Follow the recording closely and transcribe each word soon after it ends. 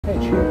Hey,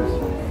 cheers.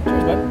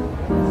 Cheers, bud.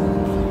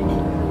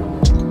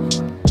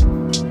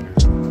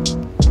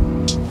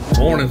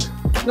 Morning.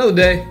 Another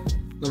day,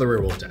 another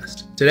rear world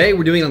test. Today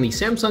we're doing it on the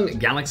Samsung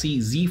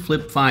Galaxy Z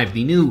Flip5,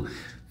 the new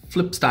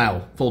flip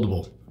style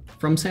foldable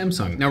from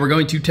Samsung. Now we're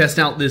going to test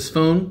out this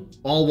phone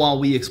all while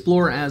we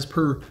explore as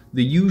per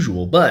the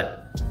usual,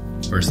 but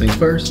first things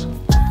first.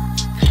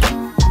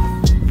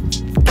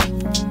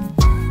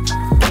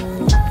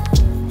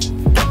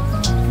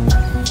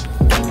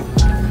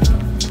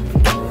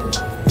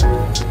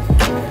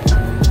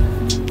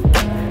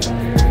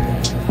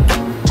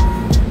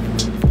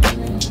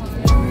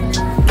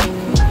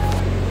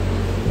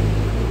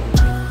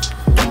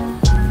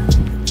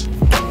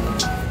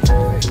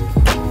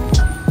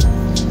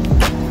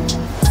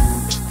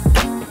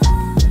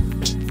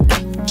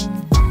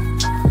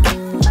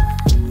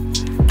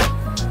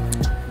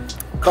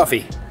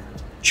 Coffee.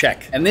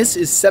 Check. And this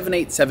is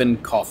 787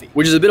 Coffee,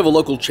 which is a bit of a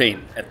local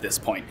chain at this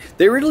point.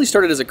 They originally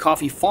started as a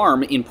coffee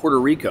farm in Puerto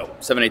Rico.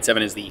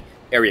 787 is the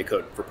area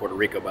code for Puerto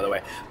Rico, by the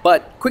way,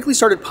 but quickly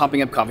started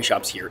popping up coffee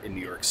shops here in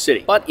New York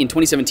City. But in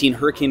 2017,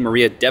 Hurricane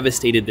Maria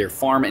devastated their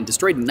farm and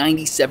destroyed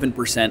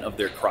 97% of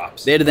their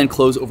crops. They had to then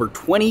close over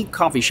 20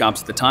 coffee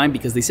shops at the time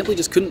because they simply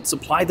just couldn't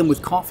supply them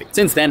with coffee.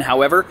 Since then,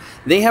 however,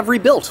 they have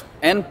rebuilt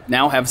and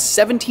now have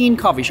 17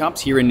 coffee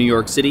shops here in New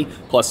York City,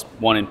 plus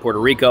one in Puerto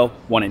Rico,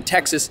 one in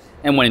Texas,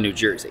 and one in New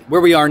Jersey.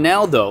 Where we are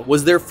now, though,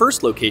 was their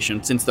first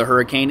location since the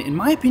hurricane. In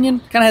my opinion,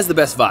 kind of has the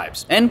best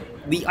vibes. And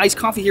the iced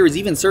coffee here is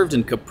even served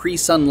in Capri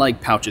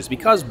Sun-like pouches,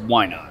 because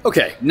why not?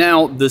 Okay,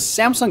 now the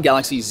Samsung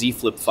Galaxy Z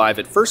Flip5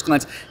 at first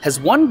glance has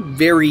one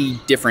very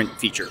different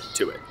feature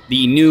to it.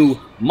 The new,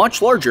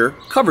 much larger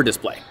cover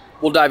display.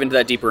 We'll dive into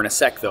that deeper in a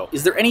sec, though.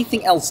 Is there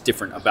anything else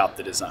different about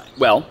the design?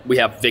 Well, we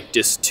have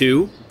Victus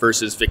 2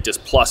 versus Victus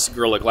Plus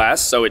Gorilla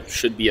Glass, so it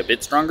should be a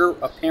bit stronger,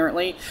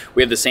 apparently.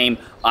 We have the same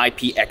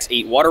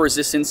IPX8 water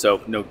resistance,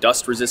 so no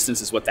dust resistance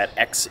is what that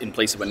X in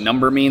place of a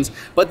number means.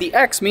 But the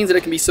X means that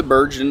it can be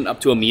submerged in up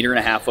to 1.5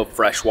 meters of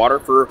fresh water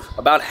for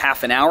about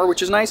half an hour,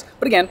 which is nice.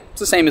 But again, it's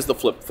the same as the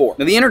Flip 4.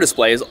 Now, the inner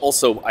display is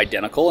also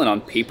identical, and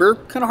on paper,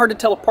 kind of hard to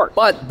tell apart.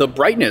 But the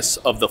brightness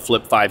of the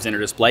Flip 5's inner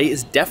display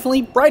is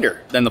definitely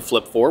brighter than the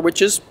Flip 4,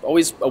 which is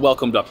always a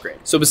welcomed upgrade.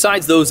 So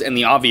besides those and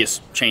the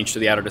obvious change to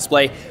the outer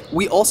display,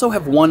 we also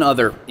have one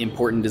other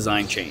important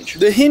design change.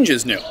 The hinge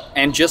is new,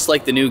 and just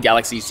like the new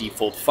Galaxy Z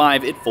Fold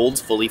 5, it folds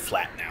fully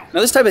flat now.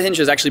 Now, this type of hinge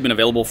has actually been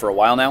available for a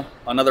while now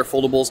on other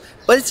foldables,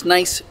 but it's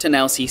nice to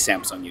now see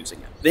Samsung using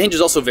it. The hinge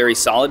is also very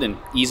solid and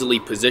easily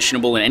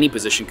positionable in any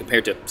position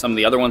compared to some of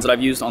the other ones that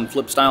I've used on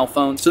flip style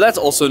phones. So that's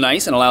also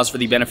nice and allows for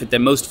the benefit that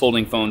most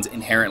folding phones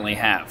inherently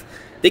have.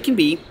 They can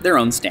be their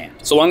own stand.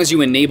 So long as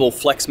you enable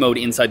flex mode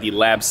inside the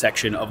lab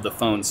section of the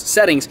phone's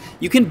settings,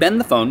 you can bend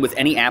the phone with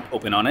any app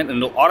open on it and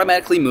it'll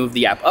automatically move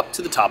the app up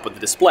to the top of the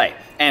display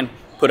and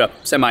put a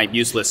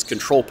semi-useless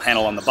control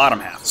panel on the bottom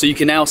half. So you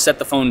can now set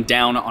the phone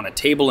down on a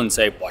table and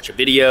say, watch a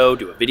video,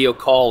 do a video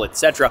call,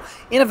 etc.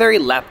 in a very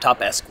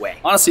laptop-esque way.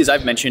 Honestly, as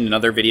I've mentioned in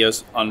other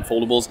videos on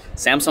foldables,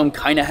 Samsung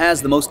kind of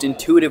has the most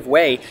intuitive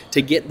way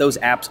to get those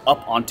apps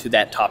up onto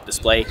that top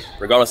display,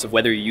 regardless of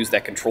whether you use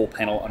that control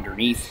panel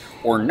underneath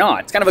or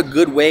not. It's kind of a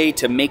good way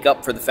to make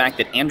up for the fact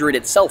that Android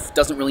itself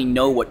doesn't really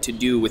know what to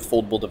do with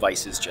foldable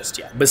devices just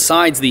yet.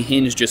 Besides the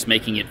hinge just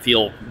making it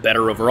feel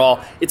better overall,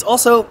 it's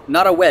also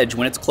not a wedge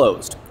when it's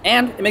closed.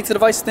 And it makes the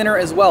device thinner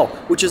as well,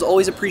 which is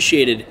always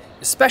appreciated,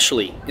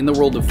 especially in the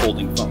world of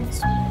folding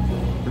phones.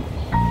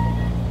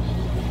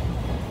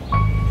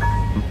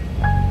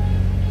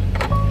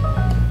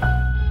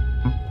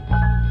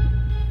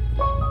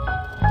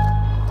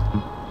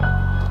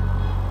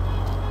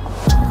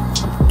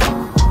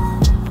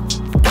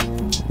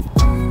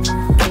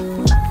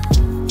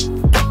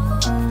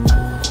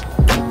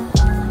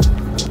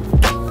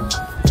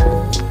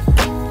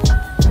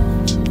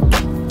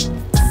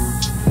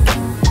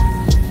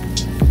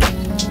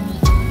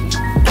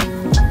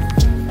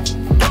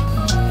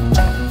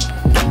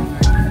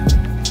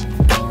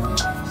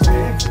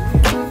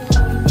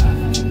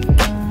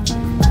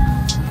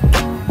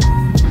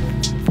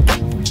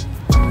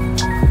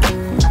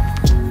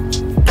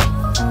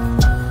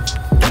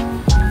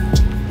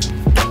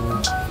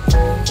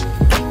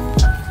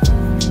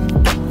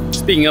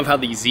 Speaking of how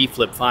the Z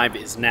Flip 5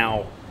 is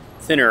now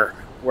thinner,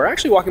 we're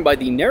actually walking by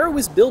the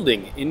narrowest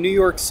building in New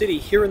York City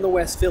here in the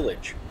West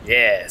Village.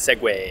 Yeah,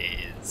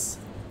 segways.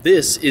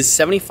 This is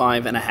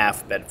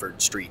 75.5 Bedford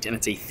Street, and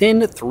it's a thin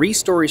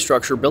 3-story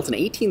structure built in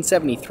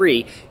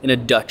 1873 in a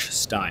Dutch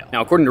style.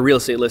 Now, according to real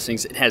estate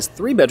listings, it has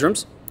 3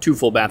 bedrooms, 2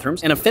 full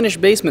bathrooms, and a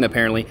finished basement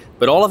apparently,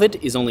 but all of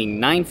it is only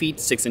 9 feet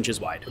 6 inches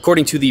wide.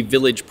 According to the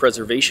Village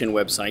Preservation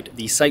website,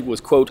 the site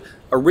was, quote,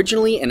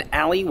 originally an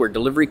alley where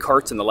delivery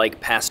carts and the like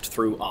passed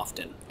through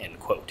often, end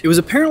quote. It was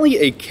apparently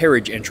a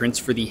carriage entrance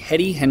for the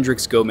Hetty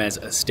Hendricks Gomez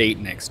estate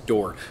next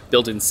door,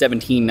 built in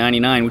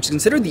 1799, which is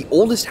considered the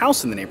oldest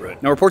house in the neighborhood.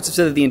 Now, reports have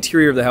said that the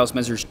interior of the house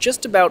measures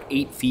just about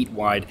 8 feet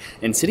wide,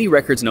 and city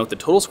records note the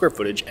total square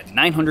footage at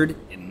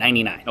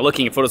 999. Now,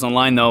 looking at photos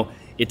online, though,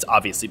 it's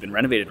obviously been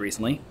renovated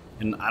recently.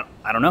 And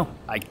I don't know,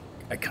 I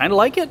kind of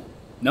like it.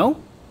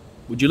 No?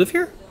 Would you live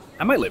here?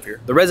 I might live here.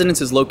 The residence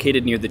is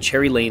located near the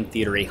Cherry Lane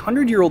Theater, a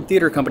 100-year-old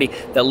theater company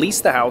that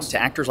leased the house to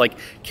actors like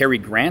Cary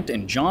Grant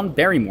and John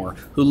Barrymore,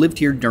 who lived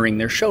here during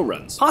their show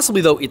runs.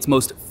 Possibly, though, its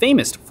most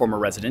famous former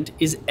resident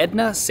is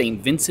Edna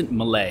St. Vincent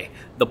Millay,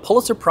 the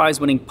Pulitzer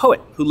Prize-winning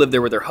poet who lived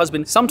there with her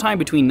husband sometime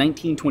between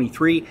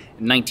 1923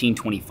 and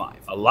 1925.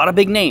 A lot of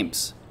big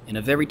names in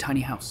a very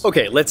tiny house.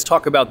 Okay, let's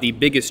talk about the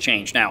biggest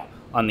change now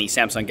on the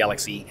Samsung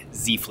Galaxy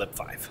Z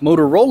Flip5.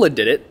 Motorola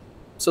did it,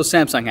 so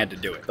Samsung had to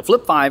do it. The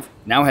Flip 5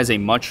 now has a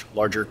much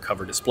larger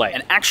cover display,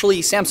 and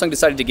actually Samsung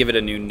decided to give it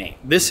a new name.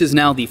 This is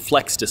now the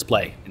Flex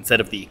display instead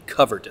of the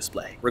cover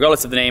display.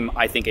 Regardless of the name,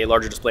 I think a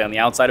larger display on the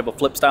outside of a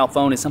flip style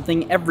phone is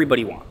something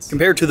everybody wants.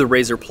 Compared to the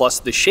Razr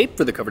Plus, the shape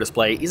for the cover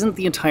display isn't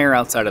the entire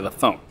outside of the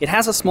phone. It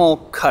has a small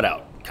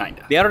cutout.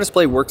 Kinda. The outer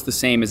display works the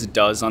same as it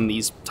does on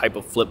these type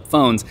of flip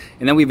phones,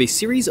 and then we have a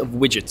series of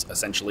widgets,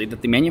 essentially,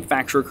 that the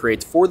manufacturer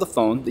creates for the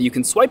phone that you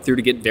can swipe through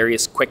to get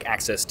various quick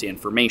access to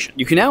information.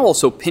 You can now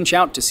also pinch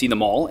out to see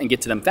them all and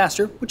get to them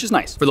faster, which is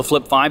nice. For the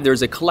Flip 5,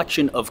 there's a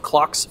collection of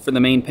clocks for the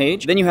main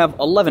page. Then you have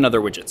 11 other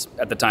widgets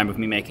at the time of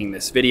me making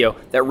this video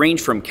that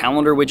range from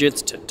calendar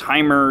widgets to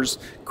timers,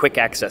 quick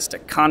access to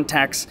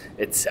contacts,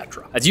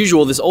 etc. As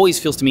usual, this always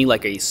feels to me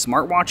like a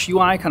smartwatch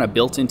UI kind of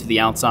built into the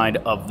outside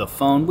of the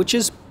phone, which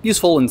is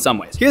useful in some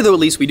ways. Here though, at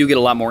least we do get a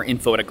lot more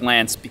info at a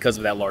glance because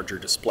of that larger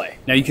display.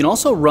 Now you can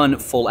also run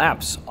full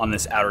apps on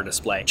this outer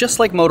display, just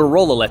like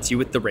Motorola lets you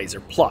with the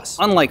Razr Plus.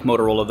 Unlike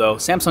Motorola though,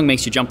 Samsung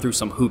makes you jump through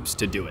some hoops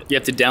to do it. You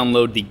have to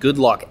download the Good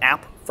Lock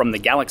app from the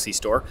Galaxy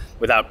Store.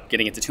 Without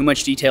getting into too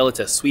much detail, it's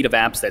a suite of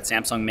apps that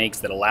Samsung makes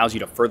that allows you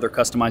to further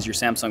customize your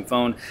Samsung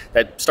phone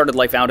that started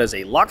life out as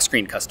a lock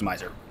screen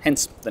customizer,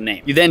 hence the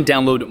name. You then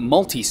download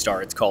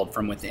Multi-Star, it's called,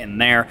 from within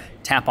there,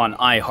 tap on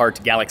I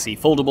Heart Galaxy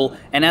Foldable,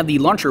 and add the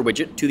launcher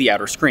widget to the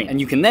outer screen.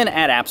 And you can then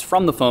add apps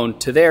from the phone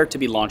to there to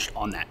be launched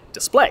on that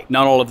display.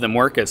 Not all of them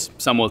work, as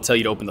some will tell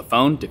you to open the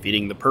phone,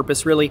 defeating the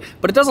purpose really,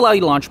 but it does allow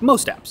you to launch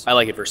most apps. I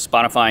like it for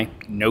Spotify,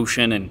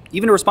 Notion, and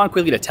even to respond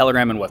quickly to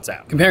Telegram and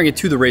WhatsApp. Comparing it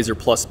to the Razr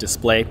Plus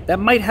display, that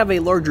might have a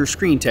larger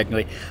screen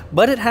technically,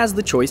 but it has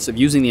the choice of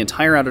using the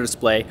entire outer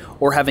display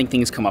or having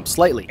things come up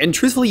slightly. And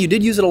truthfully, you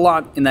did use it a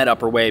lot in that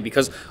upper way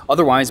because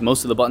otherwise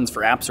most of the buttons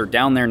for apps are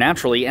down there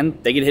naturally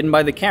and they get hidden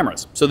by the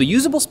cameras. So the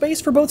usable space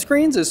for both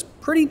screens is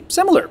pretty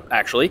similar,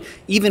 actually,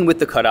 even with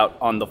the cutout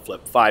on the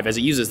Flip 5, as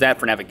it uses that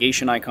for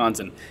navigation icons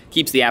and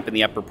keeps the app in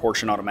the upper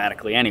portion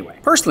automatically anyway.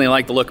 Personally, I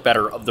like the look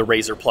better of the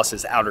Razr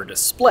Plus's outer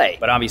display,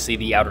 but obviously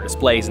the outer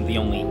display isn't the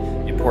only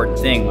important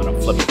thing when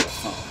I'm flipping the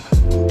phone.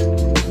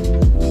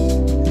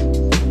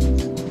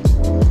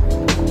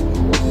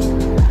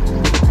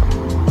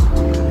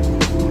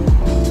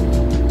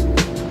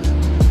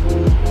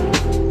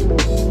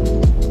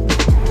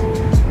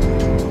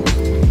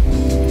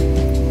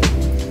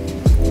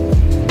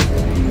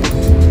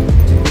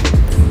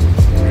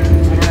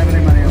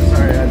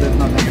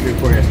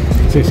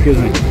 Excuse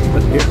me.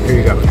 Here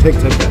you go. Take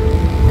that.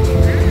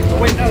 Oh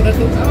wait, no, that's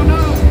oh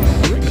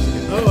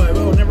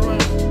no! Never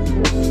mind.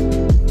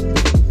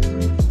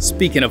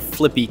 Speaking of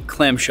flippy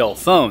clamshell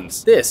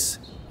phones, this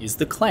is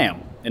the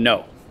Clam. And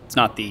no, it's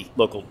not the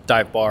local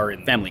dive bar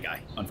in Family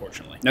Guy,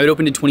 unfortunately. Now, it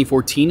opened in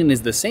 2014 and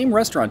is the same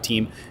restaurant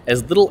team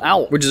as Little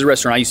Owl, which is a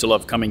restaurant I used to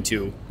love coming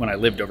to when I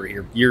lived over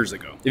here years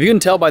ago. If you can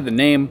tell by the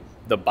name,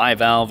 the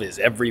bivalve is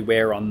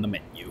everywhere on the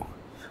menu.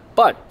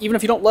 But even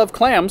if you don't love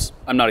clams,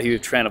 I'm not a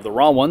huge fan of the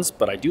raw ones,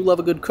 but I do love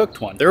a good cooked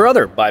one. There are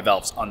other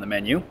bivalves on the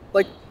menu,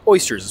 like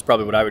oysters is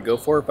probably what I would go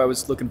for if I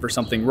was looking for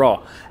something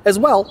raw, as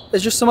well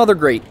as just some other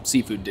great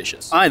seafood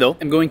dishes. I, though,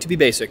 am going to be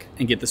basic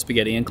and get the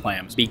spaghetti and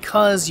clams,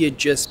 because you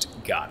just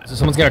got it. So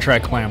someone's gotta try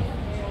clam.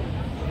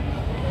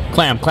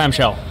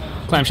 Clamshell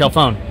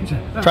phone.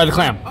 Try the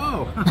clam.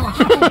 Oh.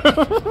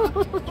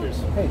 Cheers.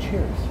 Hey,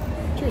 cheers.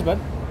 Cheers, bud.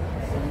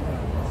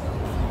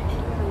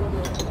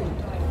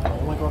 I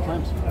like raw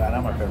clams.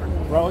 Not my favorite.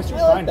 Raw oysters,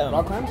 fine.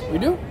 Raw clams? You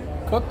do?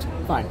 Cooked?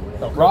 Fine.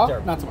 Raw?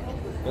 Not so much.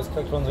 Those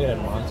cooked ones we had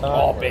in Montauk.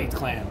 All baked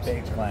clams.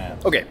 Baked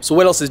clams. Okay, so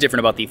what else is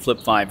different about the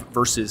Flip 5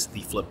 versus the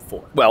Flip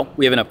 4? Well,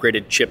 we have an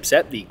upgraded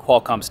chipset, the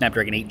Qualcomm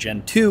Snapdragon 8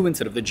 Gen 2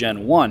 instead of the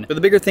Gen 1. But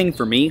the bigger thing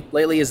for me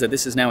lately is that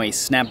this is now a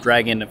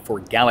Snapdragon for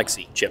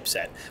Galaxy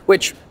chipset,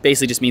 which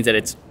basically just means that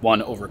it's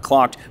one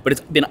overclocked, but it's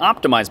been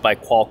optimized by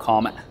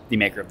Qualcomm, the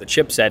maker of the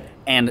chipset,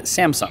 and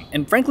Samsung.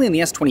 And frankly, in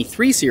the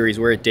S23 series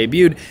where it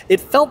debuted, it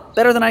felt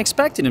better than I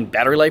expected, and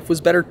battery life was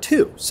better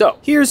too. So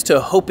here's to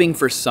hoping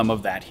for some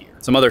of that here.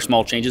 Some other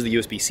small changes, the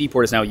USB-C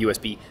port is now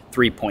USB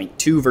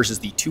 3.2 versus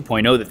the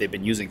 2.0 that they've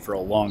been using for a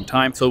long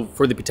time. So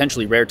for the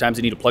potentially rare times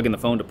you need to plug in the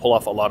phone to pull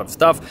off a lot of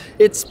stuff,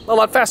 it's a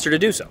lot faster to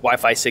do so.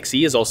 Wi-Fi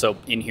 6E is also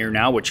in here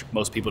now, which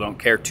most people don't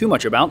care too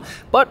much about,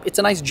 but it's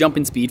a nice jump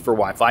in speed for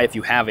Wi-Fi if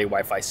you have a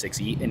Wi-Fi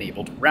 6E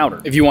enabled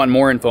router. If you want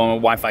more info on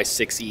what Wi-Fi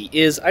 6E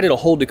is, I did a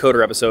whole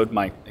decoder episode,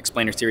 my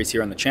explainer series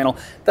here on the channel,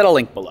 that I'll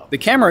link below. The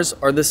cameras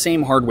are the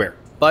same hardware,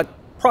 but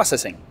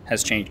processing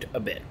has changed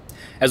a bit.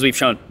 As we've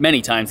shown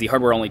many times, the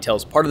hardware only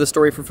tells part of the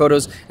story for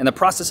photos, and the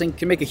processing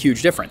can make a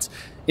huge difference.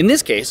 In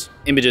this case,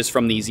 images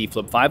from the Z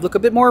Flip 5 look a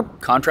bit more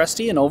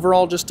contrasty and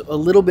overall just a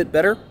little bit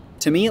better.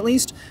 to me at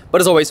least.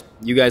 But as always,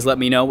 you guys let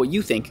me know what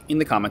you think in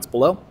the comments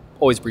below.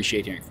 Always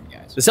appreciate hearing from you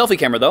guys. The selfie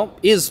camera, though,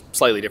 is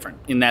slightly different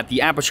in that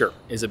the aperture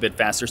is a bit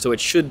faster, so it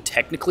should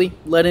technically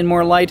let in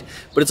more light,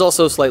 but it's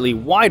also slightly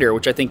wider,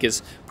 which I think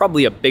is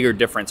probably a bigger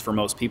difference for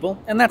most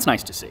people, and that's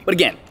nice to see. But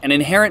again, an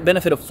inherent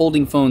benefit of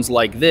folding phones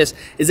like this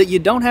is that you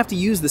don't have to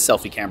use the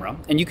selfie camera,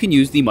 and you can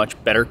use the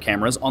much better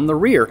cameras on the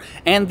rear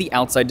and the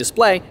outside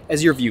display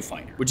as your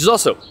viewfinder, which is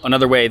also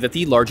another way that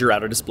the larger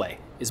outer display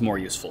is more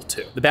useful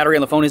too. The battery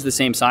on the phone is the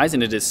same size,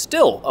 and it is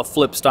still a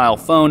flip style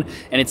phone,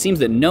 and it seems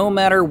that no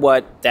matter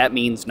what, that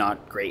means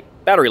not great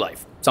battery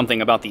life.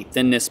 Something about the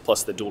thinness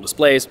plus the dual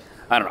displays,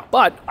 I don't know.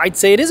 But I'd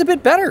say it is a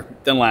bit better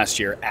than last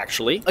year,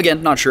 actually.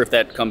 Again, not sure if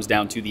that comes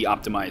down to the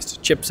optimized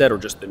chipset or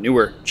just the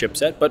newer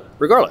chipset, but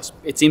regardless,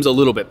 it seems a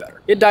little bit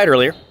better. It died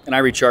earlier, and I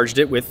recharged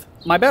it with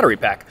my battery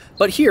pack.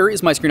 But here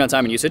is my screen on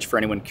time and usage for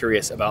anyone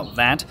curious about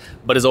that.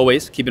 But as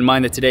always, keep in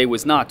mind that today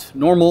was not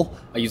normal.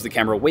 I used the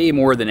camera way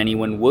more than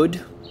anyone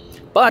would.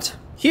 But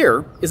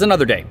here is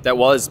another day that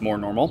was more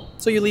normal,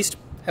 so you at least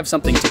have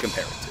something to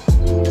compare it to.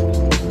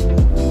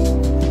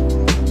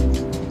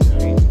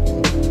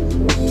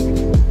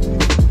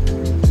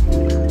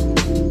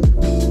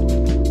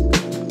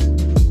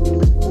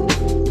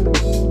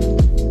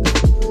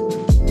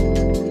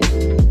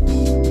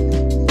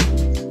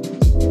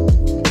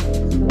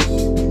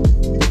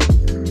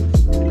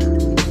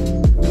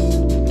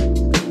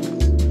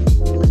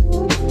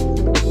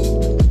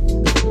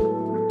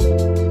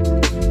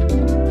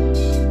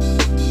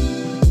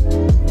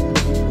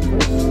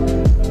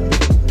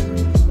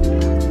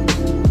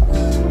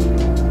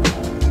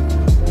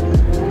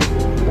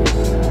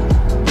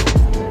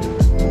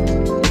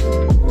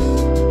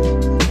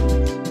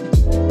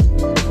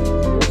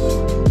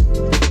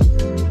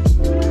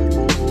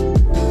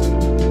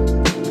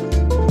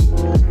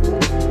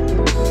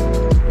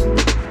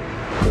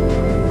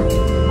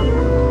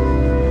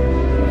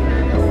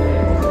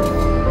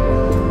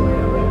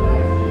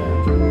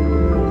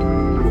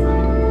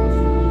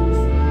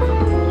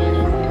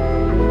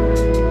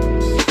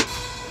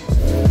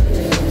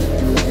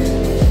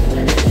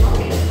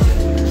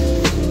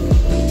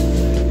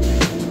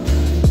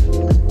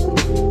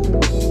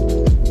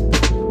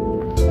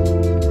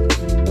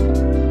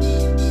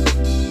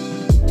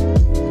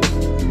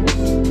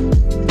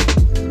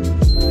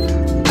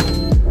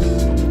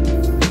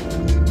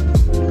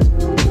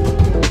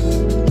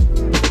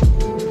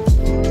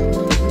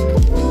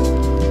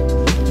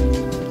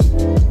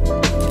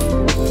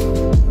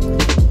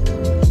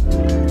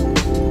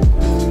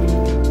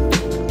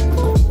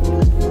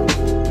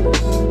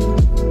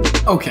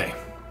 Okay,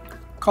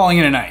 calling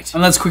it a night.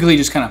 And let's quickly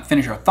just kind of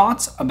finish our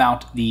thoughts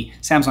about the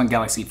Samsung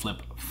Galaxy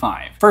Flip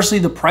 5. Firstly,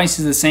 the price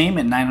is the same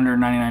at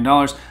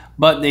 $999,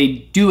 but they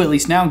do at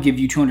least now give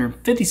you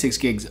 256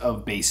 gigs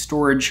of base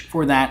storage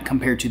for that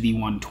compared to the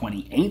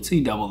 128, so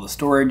you double the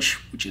storage,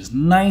 which is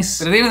nice.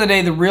 But at the end of the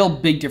day, the real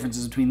big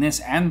differences between this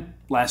and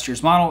last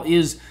year's model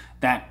is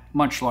that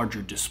much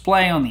larger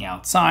display on the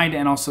outside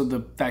and also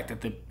the fact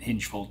that the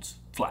hinge folds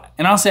flat.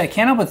 And honestly, I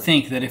can't help but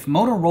think that if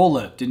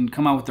Motorola didn't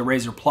come out with the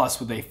Razr Plus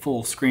with a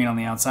full screen on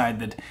the outside,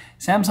 that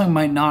Samsung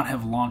might not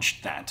have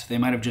launched that. They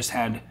might have just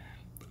had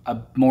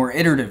a more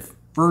iterative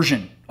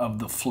version of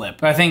the Flip.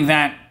 But I think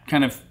that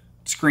kind of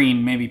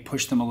screen maybe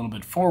pushed them a little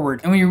bit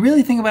forward. And when you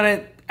really think about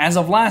it, as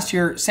of last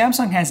year,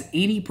 Samsung has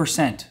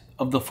 80%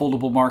 of the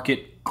foldable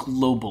market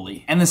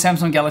globally. And the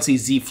Samsung Galaxy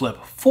Z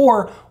Flip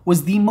 4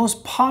 was the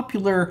most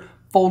popular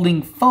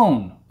folding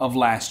phone of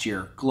last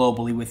year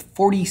globally with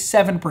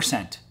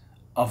 47%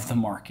 of the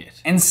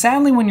market. And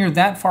sadly, when you're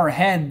that far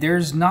ahead,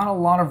 there's not a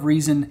lot of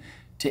reason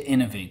to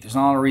innovate. There's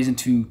not a lot of reason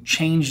to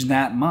change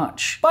that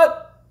much.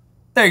 But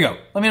there you go.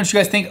 Let me know what you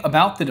guys think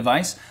about the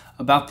device,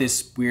 about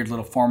this weird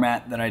little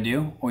format that I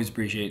do. Always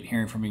appreciate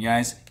hearing from you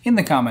guys in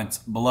the comments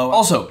below.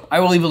 Also, I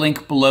will leave a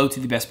link below to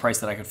the best price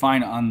that I could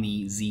find on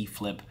the Z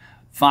Flip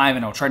 5,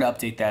 and I'll try to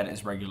update that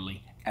as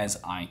regularly as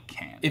I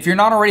can. If you're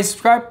not already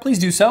subscribed, please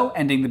do so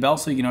and ding the bell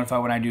so you get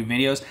notified when I do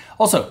videos.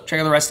 Also, check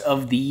out the rest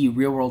of the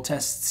Real World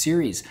Test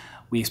series.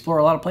 We explore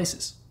a lot of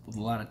places with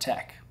a lot of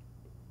tech.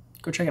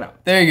 Go check it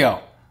out. There you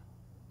go.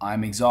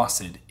 I'm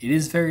exhausted. It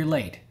is very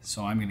late,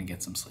 so I'm gonna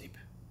get some sleep.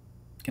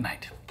 Good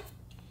night.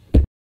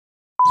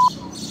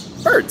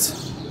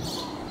 Birds.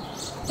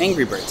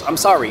 Angry birds. I'm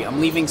sorry,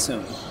 I'm leaving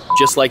soon.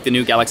 Just like the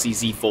new Galaxy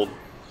Z Fold.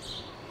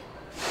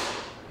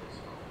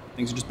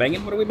 Things are just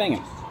banging? What are we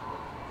banging?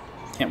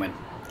 Can't win.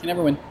 Can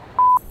never win.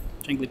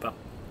 Jigglypuff.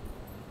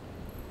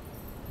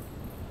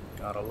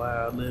 Got a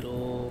loud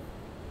little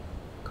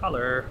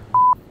collar.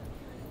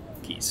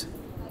 Keys.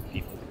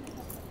 People.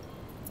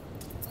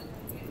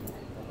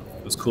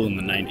 It was cool in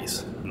the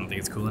 90s. I don't think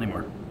it's cool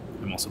anymore.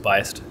 I'm also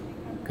biased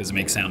because it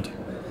makes sound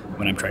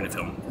when I'm trying to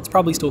film. It's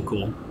probably still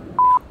cool.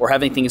 Or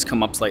having things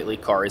come up slightly.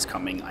 Car is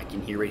coming. I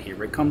can hear it.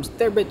 Here it comes.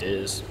 There it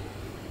is.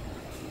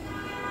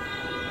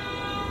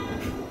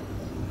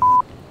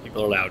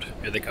 People are loud.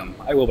 Here they come.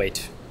 I will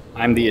wait.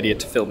 I'm the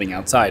idiot filming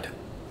outside.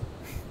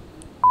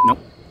 Nope.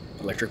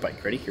 Electric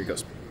bike. Ready? Here it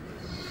goes.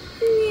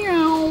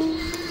 Meow.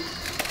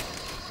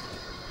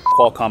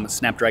 Qualcomm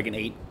Snapdragon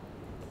 8.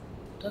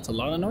 That's a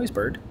lot of noise,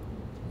 bird.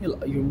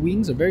 Your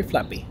wings are very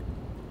flappy.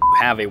 You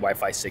have a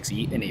Wi-Fi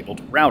 6E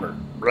enabled router.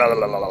 Can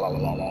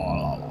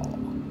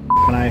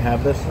I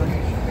have this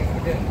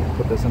thing?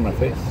 Put this in my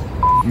face.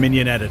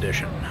 Mignonette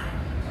edition.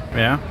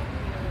 Yeah?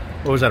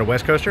 What was that, a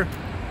West Coaster?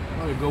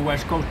 Oh, you go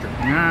West Coaster.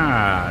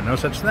 Ah, no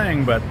such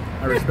thing, but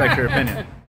I respect your opinion.